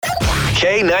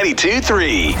K92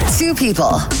 3. Two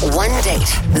people, one date,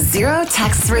 zero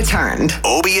texts returned.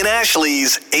 Obie and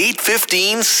Ashley's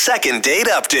 8:15 second date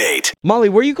update. Molly,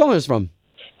 where are you calling us from?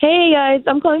 Hey guys,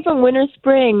 I'm calling from Winter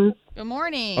Springs. Good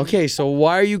morning. Okay, so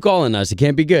why are you calling us? It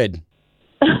can't be good.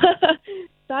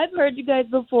 So I've heard you guys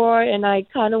before, and I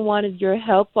kind of wanted your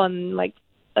help on like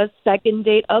a second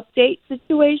date update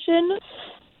situation.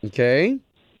 Okay.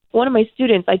 One of my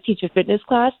students, I teach a fitness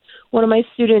class. One of my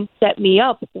students set me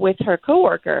up with her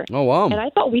coworker. Oh, wow. And I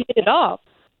thought we hit it off.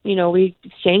 You know, we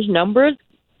exchanged numbers,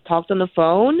 talked on the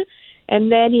phone, and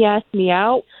then he asked me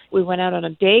out. We went out on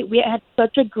a date. We had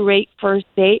such a great first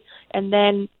date, and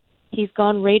then he's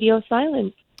gone radio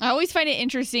silent. I always find it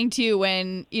interesting, too,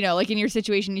 when, you know, like in your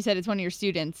situation, you said it's one of your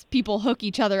students. People hook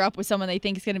each other up with someone they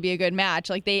think is going to be a good match.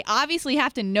 Like, they obviously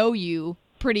have to know you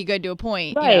pretty good to a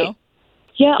point, right. You know?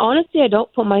 Yeah, honestly, I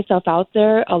don't put myself out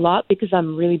there a lot because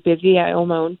I'm really busy. I own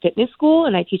my own fitness school,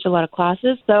 and I teach a lot of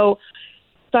classes. So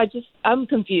I'm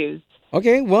confused.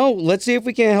 Okay, well, let's see if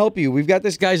we can't help you. We've got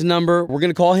this guy's number. We're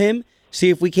going to call him, see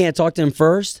if we can't talk to him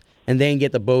first, and then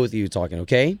get the both of you talking,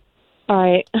 okay? All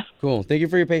right. Cool. Thank you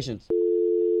for your patience.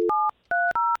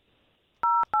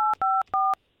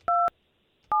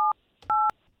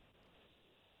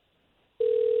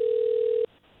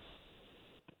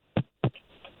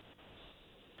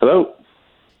 Hello?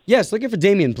 Yes, looking for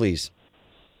Damien, please.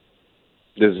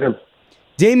 This is him.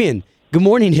 Damien, good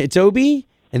morning. It's Obie,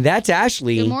 and that's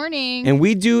Ashley. Good morning. And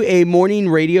we do a morning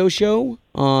radio show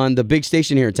on the big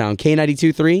station here in town,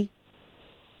 K92 3.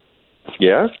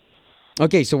 Yeah?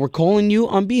 Okay, so we're calling you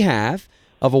on behalf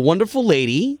of a wonderful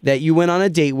lady that you went on a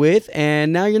date with,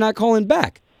 and now you're not calling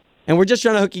back. And we're just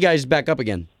trying to hook you guys back up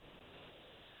again.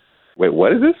 Wait,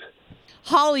 what is this?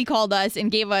 Holly called us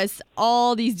and gave us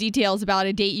all these details about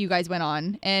a date you guys went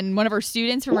on. And one of our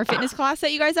students from our fitness class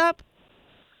set you guys up.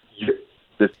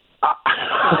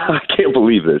 I can't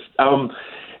believe this.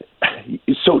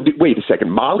 Wait a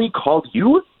second. Molly called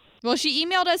you? Well, she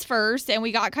emailed us first, and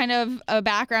we got kind of a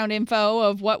background info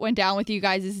of what went down with you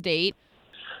guys' date.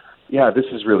 Yeah, this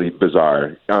is really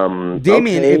bizarre.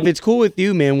 Damien, okay. if it's cool with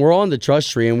you, man, we're on the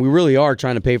trust tree, and we really are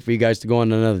trying to pay for you guys to go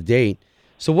on another date.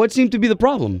 So what seemed to be the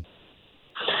problem?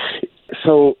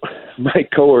 So my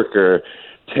coworker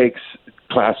takes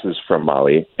classes from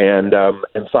Molly and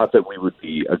thought that we would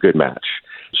be a good match.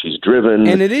 She's driven.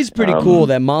 And it is pretty cool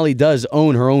that Molly does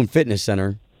own her own fitness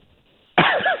center.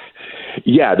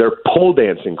 Yeah, they're pole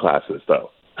dancing classes,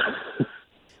 though.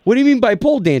 What do you mean by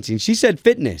pole dancing? She said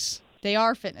fitness. They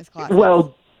are fitness classes.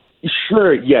 Well,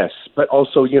 sure, yes. But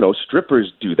also,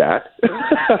 strippers do that.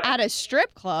 At a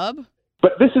strip club?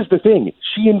 But this is the thing.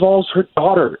 She involves her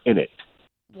daughter in it.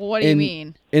 Well, what do you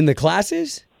mean? In the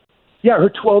classes? Yeah, her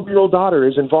 12-year-old daughter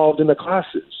is involved in the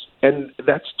classes. And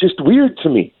that's just weird to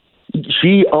me.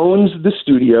 She owns the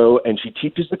studio and she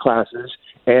teaches the classes,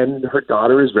 and her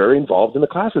daughter is very involved in the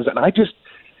classes. And that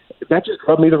just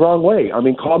rubbed me the wrong way. I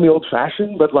mean, call me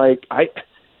old-fashioned, but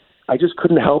I just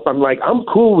couldn't help. I'm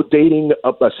cool with dating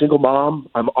a single mom.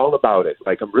 I'm all about it.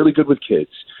 I'm really good with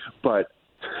kids. But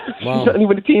Wow. She's not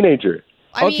even a teenager.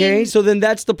 Okay, so then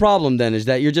that's the problem then, is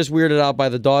that you're just weirded out by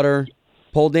the daughter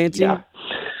pole dancing? Yeah.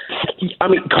 I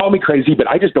mean, call me crazy, but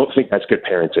I just don't think that's good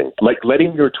parenting.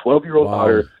 Letting your 12-year-old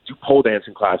daughter do pole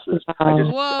dancing classes.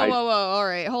 Whoa. All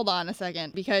right, hold on a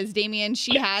second. Because, Damien,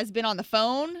 she has been on the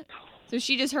phone, so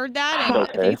she just heard that, and I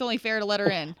think it's only fair to let her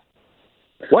in.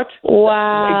 What?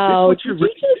 Wow. Like, Did you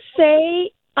just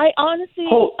say? I honestly,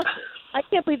 I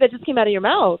can't believe that just came out of your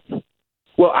mouth.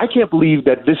 Well, I can't believe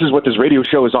that this is what this radio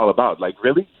show is all about.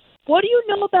 Really? What do you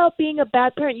know about being a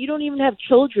bad parent? You don't even have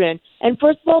children. And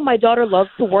first of all, my daughter loves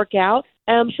to work out,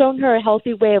 and I'm showing her a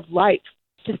healthy way of life,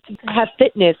 just to have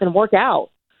fitness and work out.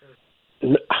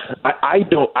 I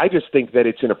don't. I just think that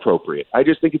it's inappropriate. I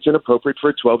just think it's inappropriate for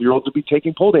a 12-year-old to be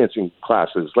taking pole dancing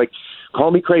classes.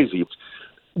 Call me crazy.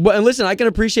 But and listen, I can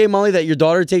appreciate, Molly, that your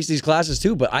daughter takes these classes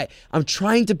too, but I'm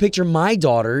trying to picture my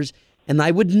daughters, and I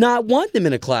would not want them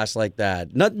in a class like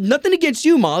that. Nothing against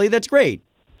you, Molly. That's great.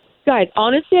 Guys,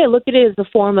 honestly, I look at it as a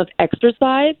form of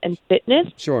exercise and fitness.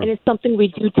 Sure. And it's something we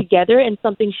do together and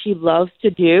something she loves to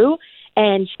do,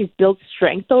 and she's built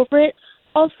strength over it.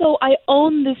 Also, I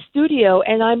own this studio,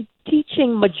 and I'm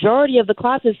teaching majority of the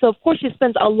classes, so of course she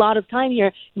spends a lot of time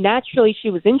here. Naturally, she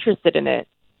was interested in it.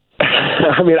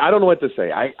 I mean, I don't know what to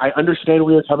say. I understand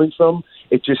where you're coming from.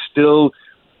 It just still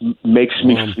makes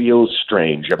me feel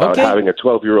strange about having a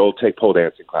 12-year-old take pole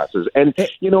dancing classes. And,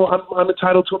 I'm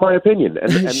entitled to my opinion.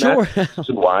 And Sure. That's the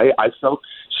reason why I felt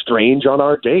strange on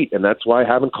our date, and that's why I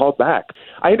haven't called back.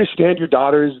 I understand your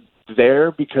daughter's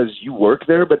there because you work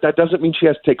there, but that doesn't mean she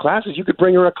has to take classes. You could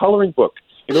bring her a coloring book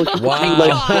You know, she Wow. like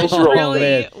Gosh, 12-year-old. really?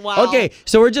 Man. Wow. Okay,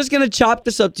 so we're just going to chop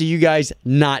this up to you guys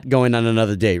not going on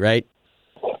another date, right?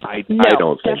 I No,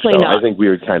 don't think definitely so. not. I think we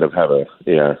would kind of have a,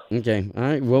 yeah. Okay. All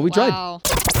right. Well, we tried. Wow.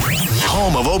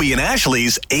 Home of Obie and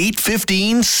Ashley's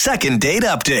 8:15 second date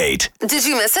update. Did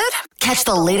you miss it? Catch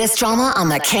the latest drama on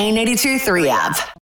the K82 3 app.